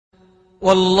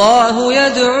والله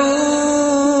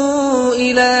يدعو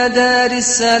إلى دار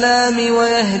السلام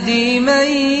ويهدي من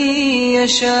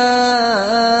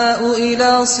يشاء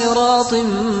إلى صراط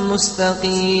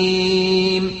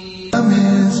مستقيم.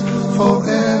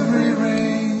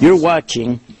 You're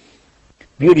watching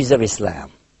Beauties of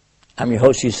Islam. I'm your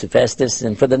host, Yusuf Estes,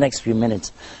 and for the next few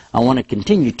minutes, I want to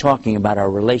continue talking about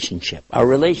our relationship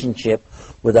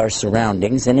with our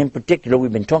surroundings, and in particular,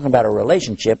 we've been talking about our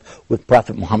relationship with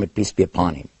Prophet Muhammad, peace be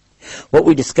upon him. What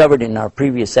we discovered in our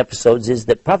previous episodes is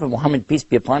that Prophet Muhammad, peace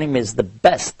be upon him, is the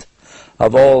best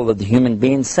of all of the human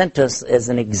beings, sent us as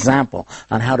an example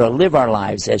on how to live our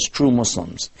lives as true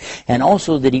Muslims, and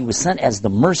also that he was sent as the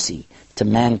mercy to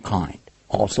mankind.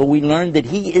 Also, we learned that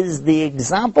he is the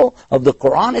example of the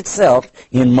Quran itself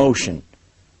in motion.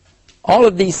 All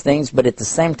of these things, but at the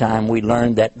same time, we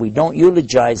learned that we don't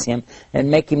eulogize him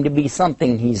and make him to be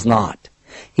something he's not.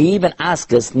 He even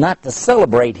asked us not to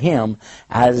celebrate him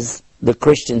as the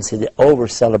Christians had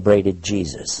over-celebrated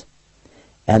Jesus.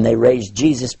 And they raised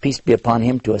Jesus, peace be upon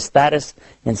him, to a status,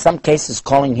 in some cases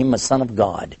calling him a son of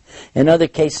God. In other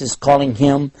cases calling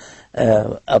him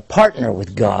a partner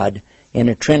with God in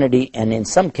a Trinity, and in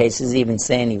some cases even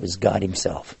saying he was God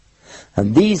himself.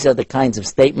 And these are the kinds of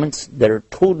statements that are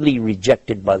totally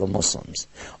rejected by the Muslims.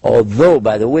 Although,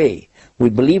 by the way, we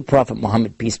believe Prophet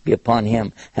Muhammad, peace be upon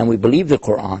him, and we believe the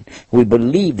Quran. We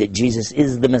believe that Jesus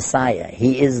is the Messiah.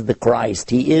 He is the Christ.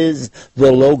 He is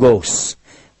the Logos,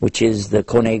 which is the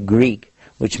Koine Greek,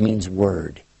 which means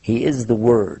word. He is the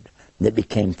Word that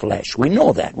became flesh. We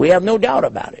know that. We have no doubt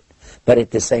about it. But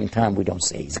at the same time, we don't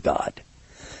say he's God.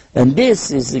 And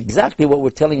this is exactly what we're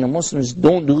telling the Muslims.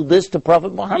 Don't do this to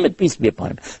Prophet Muhammad, peace be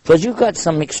upon him. Because you've got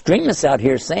some extremists out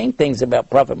here saying things about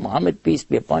Prophet Muhammad, peace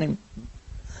be upon him.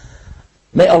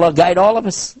 May Allah guide all of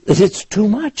us. It's too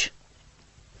much.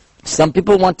 Some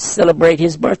people want to celebrate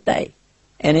his birthday.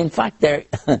 And in fact,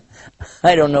 I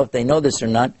don't know if they know this or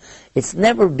not, it's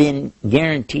never been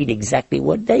guaranteed exactly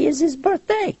what day is his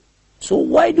birthday. So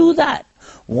why do that?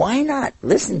 Why not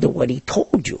listen to what he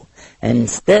told you? And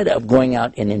instead of going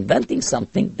out and inventing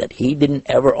something that he didn't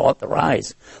ever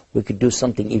authorize, we could do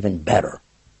something even better.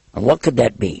 And what could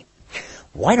that be?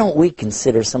 Why don't we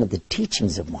consider some of the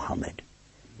teachings of Muhammad?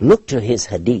 Look to his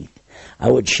hadith. I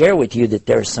would share with you that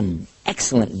there are some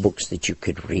excellent books that you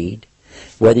could read.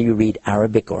 Whether you read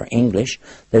Arabic or English,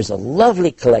 there's a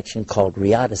lovely collection called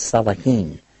Riyadh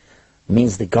as-Salihin.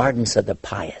 Means the Gardens of the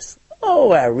Pious.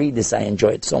 Oh, I read this, I enjoy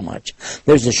it so much.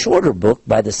 There's a shorter book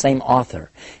by the same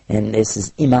author, and this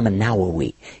is Imam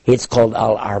al-Nawawi. It's called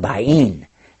Al-Arba'in,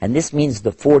 and this means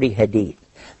the 40 hadith.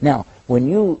 Now, when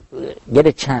you get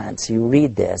a chance, you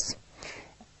read this,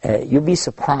 you'll be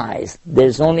surprised.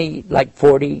 There's only like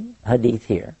 40 hadith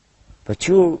here. But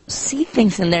you'll see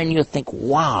things in there and you'll think,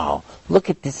 wow, look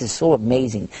at this, is so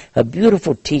amazing. A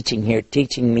beautiful teaching here,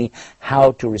 teaching me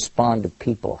how to respond to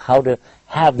people, how to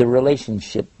have the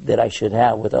relationship that I should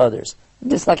have with others.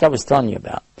 Just like I was telling you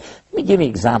about. Let me give you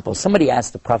an example. Somebody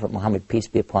asked the Prophet Muhammad, peace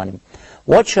be upon him,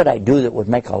 what should I do that would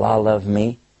make Allah love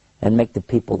me and make the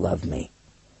people love me?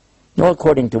 Well,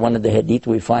 according to one of the hadith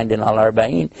we find in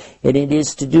Al-Arba'in, it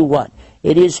is to do what?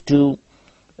 It is to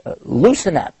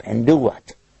loosen up and do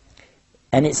what?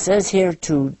 And it says here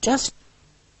to just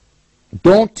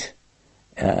don't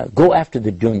go after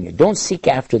the dunya. Don't seek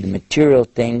after the material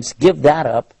things. Give that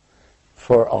up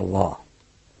for Allah.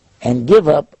 And give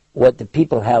up what the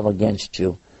people have against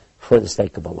you for the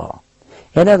sake of Allah.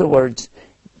 In other words,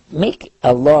 make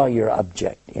Allah your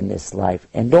object in this life.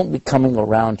 And don't be coming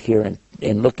around here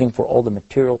and looking for all the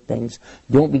material things.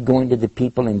 Don't be going to the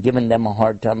people and giving them a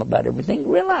hard time about everything.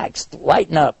 Relax.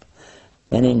 Lighten up.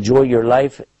 And enjoy your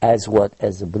life as what?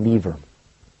 As a believer.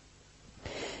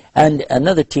 And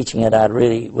another teaching that I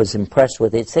really was impressed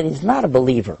with, it said he's not a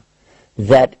believer,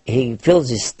 that he fills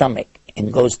his stomach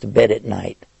and goes to bed at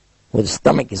night. Well, his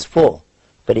stomach is full,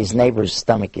 but his neighbor's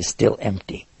stomach is still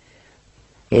empty.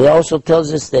 He also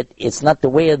tells us that it's not the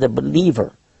way of the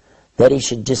believer, that he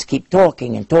should just keep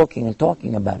talking and talking and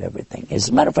talking about everything. As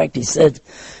a matter of fact, he said,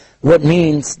 what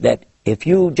means that if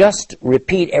you just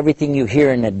repeat everything you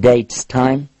hear in a day's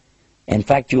time, in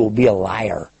fact, you will be a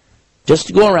liar. Just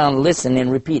to go around, listen,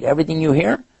 and repeat everything you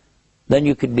hear, then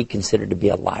you could be considered to be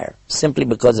a liar. Simply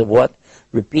because of what?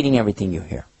 Repeating everything you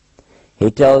hear.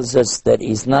 He tells us that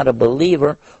he's not a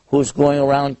believer who's going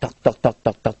around talk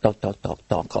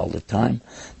all the time,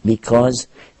 because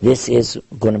this is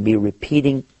going to be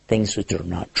repeating things which are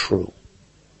not true.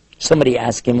 Somebody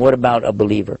asked him, what about a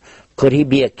believer? Could he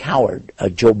be a coward, a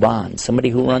joban, somebody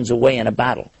who runs away in a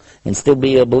battle and still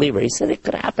be a believer? He said, it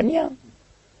could happen, yeah.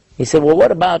 He said, well,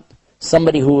 what about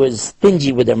somebody who is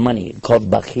stingy with their money, called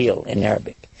bakhil in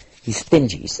Arabic. He's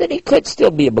stingy. He said he could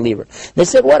still be a believer. They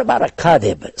said, what about a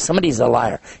kadhib? Somebody's a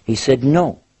liar. He said,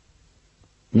 no.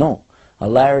 No, a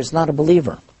liar is not a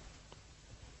believer.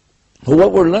 Well,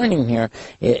 what we're learning here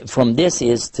from this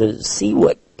is to see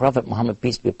what Prophet Muhammad,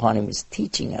 peace be upon him, is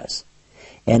teaching us.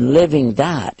 And living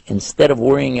that, instead of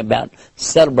worrying about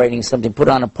celebrating something, put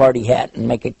on a party hat and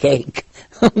make a cake.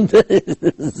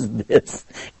 this,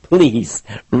 please,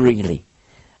 really.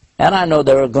 And I know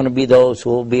there are going to be those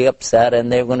who will be upset,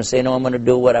 and they're going to say, no, I'm going to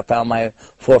do what I found my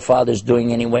forefathers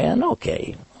doing anyway. And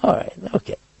okay, all right,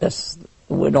 okay.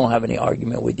 We don't have any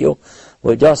argument with you.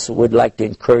 We just would like to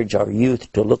encourage our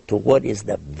youth to look to what is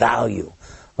the value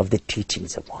of the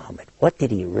teachings of Muhammad. What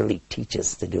did he really teach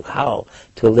us to do? How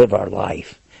to live our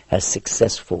life as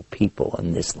successful people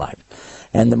in this life.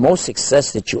 And the most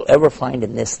success that you'll ever find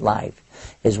in this life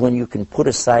is when you can put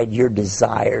aside your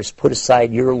desires, put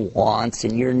aside your wants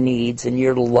and your needs and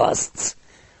your lusts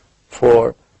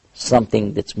for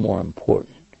something that's more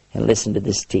important. And listen to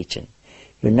this teaching.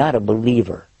 You're not a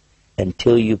believer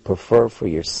until you prefer for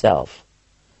yourself,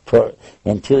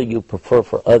 until you prefer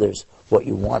for others what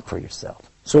you want for yourself.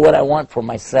 So what I want for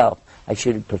myself, I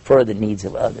should prefer the needs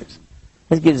of others.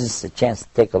 This gives us a chance to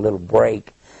take a little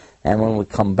break. And when we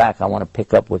come back, I want to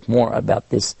pick up with more about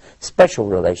this special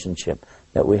relationship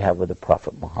that we have with the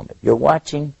Prophet Muhammad. You're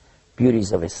watching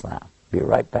Beauties of Islam. Be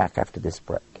right back after this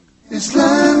break.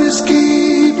 Islam is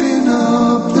keeping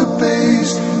up the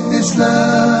pace.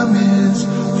 Islam is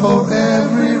for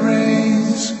every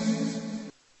race.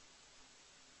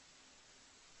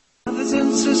 Brothers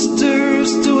and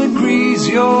sisters, to increase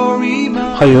your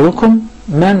iman. خيركم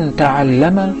من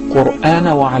تعلم القرآن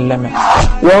وعلمه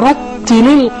ورتل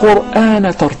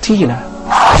القرآن ترتيلا.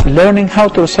 Learning how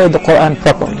to recite the Quran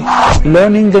properly,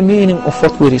 learning the meaning of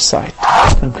what we recite,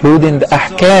 including the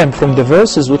ahkam from the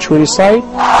verses which we recite,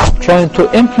 trying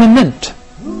to implement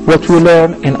what we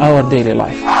learn in our daily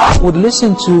life. Would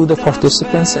listen to the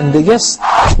participants and the guests.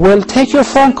 We'll take your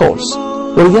phone calls.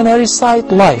 We're going to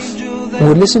recite live.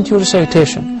 We'll listen to your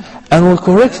recitation and we'll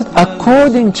correct it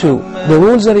according to the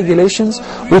rules and regulations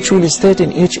which we'll state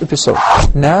in each episode.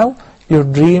 Now your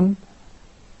dream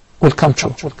will come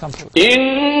true.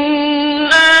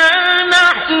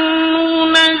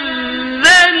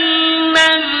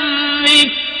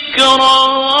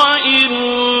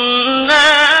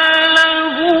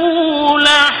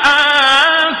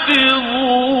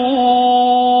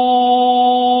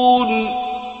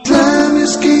 Islam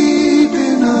is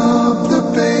keeping up the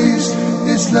pace.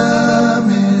 Islam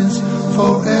is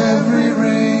for every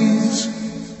race.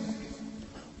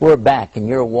 We're back, and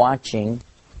you're watching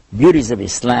Beauties of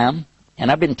Islam,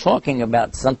 and I've been talking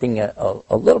about something a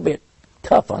little bit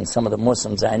tough on some of the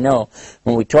Muslims I know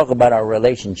when we talk about our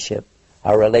relationship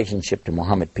to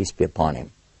Muhammad, peace be upon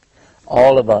him.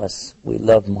 All of us, we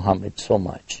love Muhammad so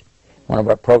much. One of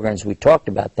our programs, we talked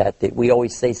about that we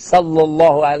always say,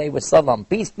 Sallallahu Alaihi Wasallam,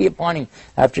 peace be upon him,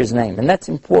 after his name, and that's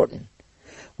important.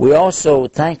 We also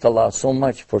thank Allah so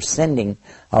much for sending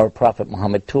our Prophet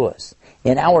Muhammad to us.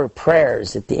 In our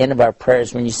prayers, at the end of our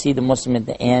prayers, when you see the Muslim at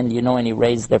the end, you know, and he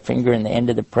raised their finger in the end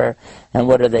of the prayer, and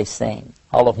what are they saying?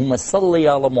 Allahumma salli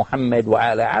ala Muhammad wa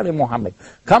ala ali Muhammad,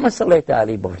 kama sallaita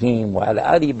ala Ibrahim wa ala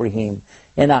ali Ibrahim,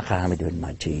 innaka hamidun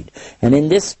majid. And in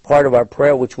this part of our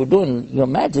prayer, which we're doing, you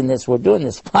imagine this, we're doing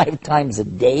this 5 times a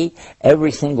day,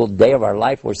 every single day of our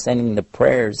life, we're sending the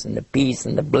prayers and the peace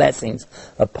and the blessings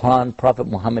upon Prophet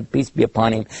Muhammad, peace be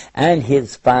upon him, and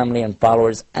his family and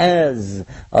followers, as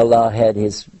Allah had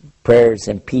his prayers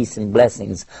and peace and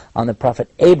blessings on the Prophet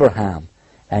Abraham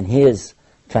and his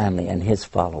family and his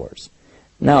followers.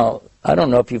 Now, I don't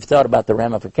know if you've thought about the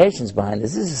ramifications behind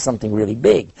this. This is something really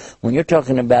big. When you're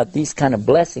talking about these kind of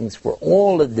blessings for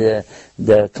all of the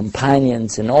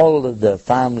companions and all of the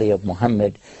family of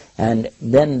Muhammad, and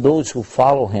then those who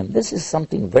follow him, this is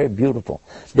something very beautiful.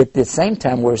 But at the same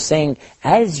time, we're saying,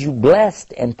 as you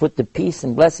blessed and put the peace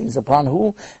and blessings upon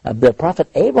who? The Prophet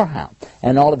Abraham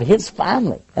and all of his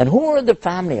family. And who are the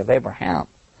family of Abraham?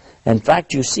 In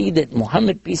fact, you see that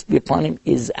Muhammad, peace be upon him,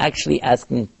 is actually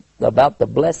asking about the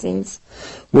blessings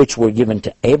which were given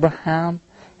to Abraham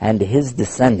and his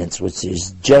descendants, which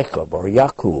is Jacob or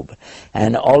Yaqub,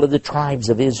 and all of the tribes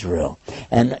of Israel,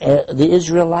 and the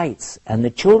Israelites, and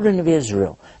the children of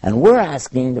Israel. And we're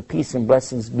asking the peace and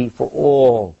blessings be for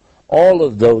all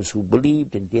of those who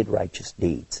believed and did righteous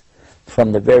deeds,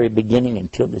 from the very beginning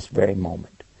until this very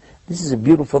moment. This is a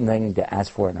beautiful thing to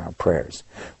ask for in our prayers.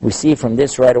 We see from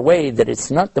this right away that it's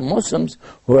not the Muslims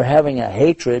who are having a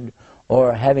hatred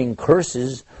or having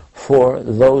curses for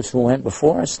those who went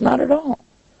before us. Not at all.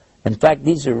 In fact,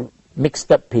 these are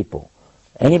mixed up people.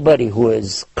 Anybody who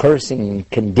is cursing and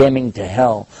condemning to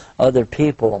hell other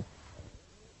people,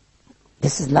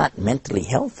 this is not mentally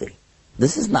healthy.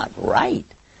 This is not right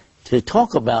to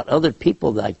talk about other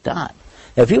people like that.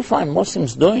 If you find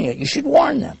Muslims doing it, you should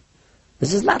warn them.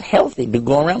 This is not healthy to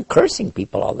go around cursing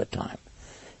people all the time.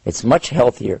 It's much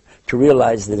healthier to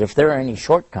realize that if there are any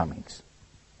shortcomings,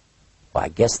 well, I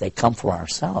guess they come from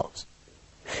ourselves.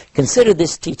 Consider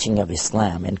this teaching of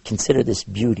Islam and consider this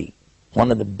beauty.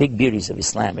 One of the big beauties of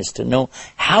Islam is to know,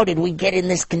 how did we get in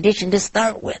this condition to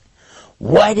start with?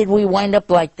 Why did we wind up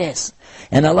like this?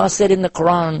 And Allah said in the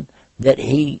Quran that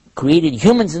He created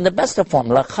humans in the best of form.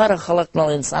 لَقَدْ خَلَقْنَا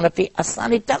الْإِنسَانَ فِي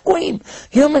أَحْسَنِ تَقْوِيمٍ.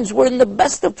 Humans were in the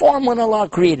best of form when Allah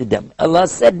created them. Allah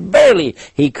said barely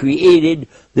He created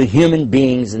the human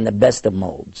beings in the best of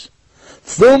molds.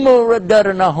 ثُمَّ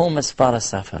رَدَّرْنَاهُمْ أَسْفَلَ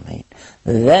سَافِلِينَ.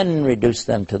 Then reduced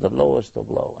them to the lowest of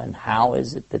low. And how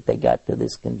is it that they got to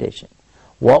this condition?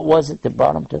 What was it that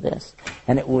brought them to this?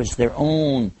 And it was their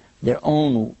own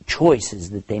choices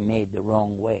that they made the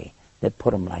wrong way that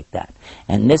put them like that.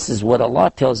 And this is what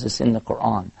Allah tells us in the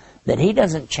Quran, that He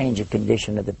doesn't change the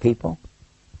condition of the people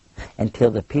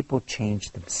until the people change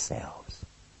themselves.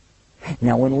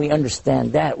 Now when we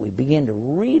understand that, we begin to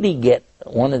really get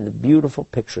one of the beautiful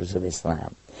pictures of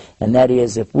Islam. And that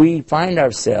is, if we find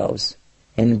ourselves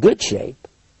in good shape,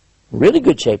 really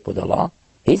good shape with Allah,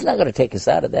 He's not going to take us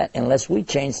out of that unless we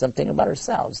change something about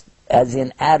ourselves, as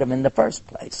in Adam in the first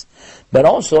place. But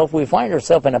also, if we find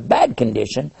ourselves in a bad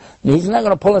condition, He's not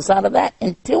going to pull us out of that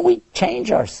until we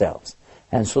change ourselves.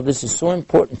 And so this is so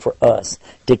important for us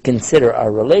to consider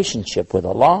our relationship with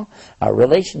Allah, our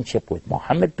relationship with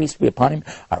Muhammad, peace be upon him,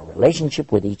 our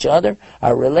relationship with each other,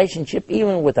 our relationship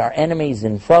even with our enemies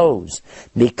and foes.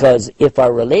 Because if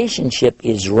our relationship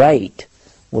is right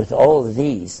with all of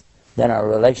these, then our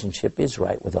relationship is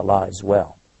right with Allah as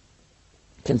well.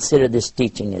 Consider this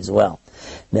teaching as well,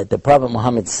 that the Prophet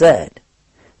Muhammad said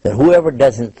that whoever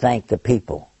doesn't thank the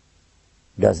people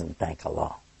doesn't thank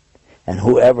Allah. And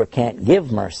whoever can't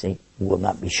give mercy will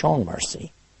not be shown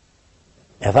mercy.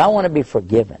 If I want to be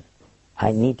forgiven,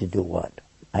 I need to do what?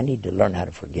 I need to learn how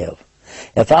to forgive.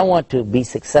 If I want to be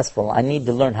successful, I need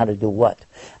to learn how to do what?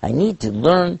 I need to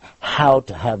learn how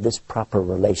to have this proper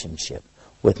relationship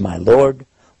with my Lord,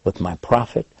 with my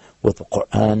Prophet, with the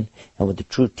Quran, and with the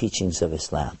true teachings of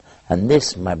Islam. And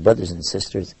this, my brothers and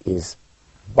sisters, is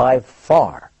by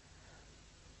far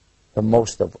the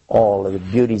most of all of the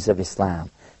beauties of Islam,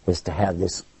 is to have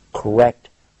this correct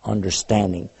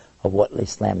understanding of what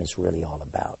Islam is really all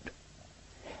about.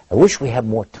 I wish we had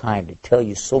more time to tell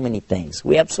you so many things.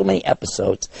 We have so many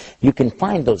episodes. You can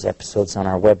find those episodes on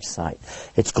our website.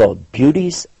 It's called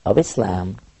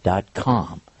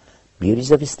beautiesofislam.com.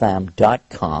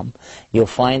 beautiesofislam.com. You'll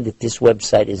find that this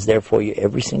website is there for you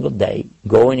every single day.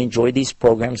 Go and enjoy these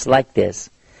programs like this,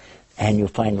 and you'll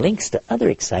find links to other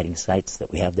exciting sites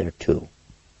that we have there too.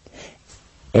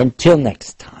 Until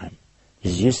next time,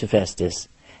 this is Yusuf Estes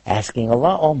asking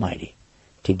Allah Almighty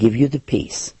to give you the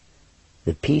peace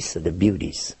of the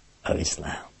beauties of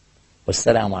Islam.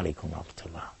 Wassalamu alaikum wa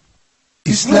rahmatullah.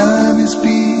 Islam is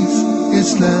peace,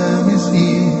 Islam is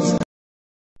ease.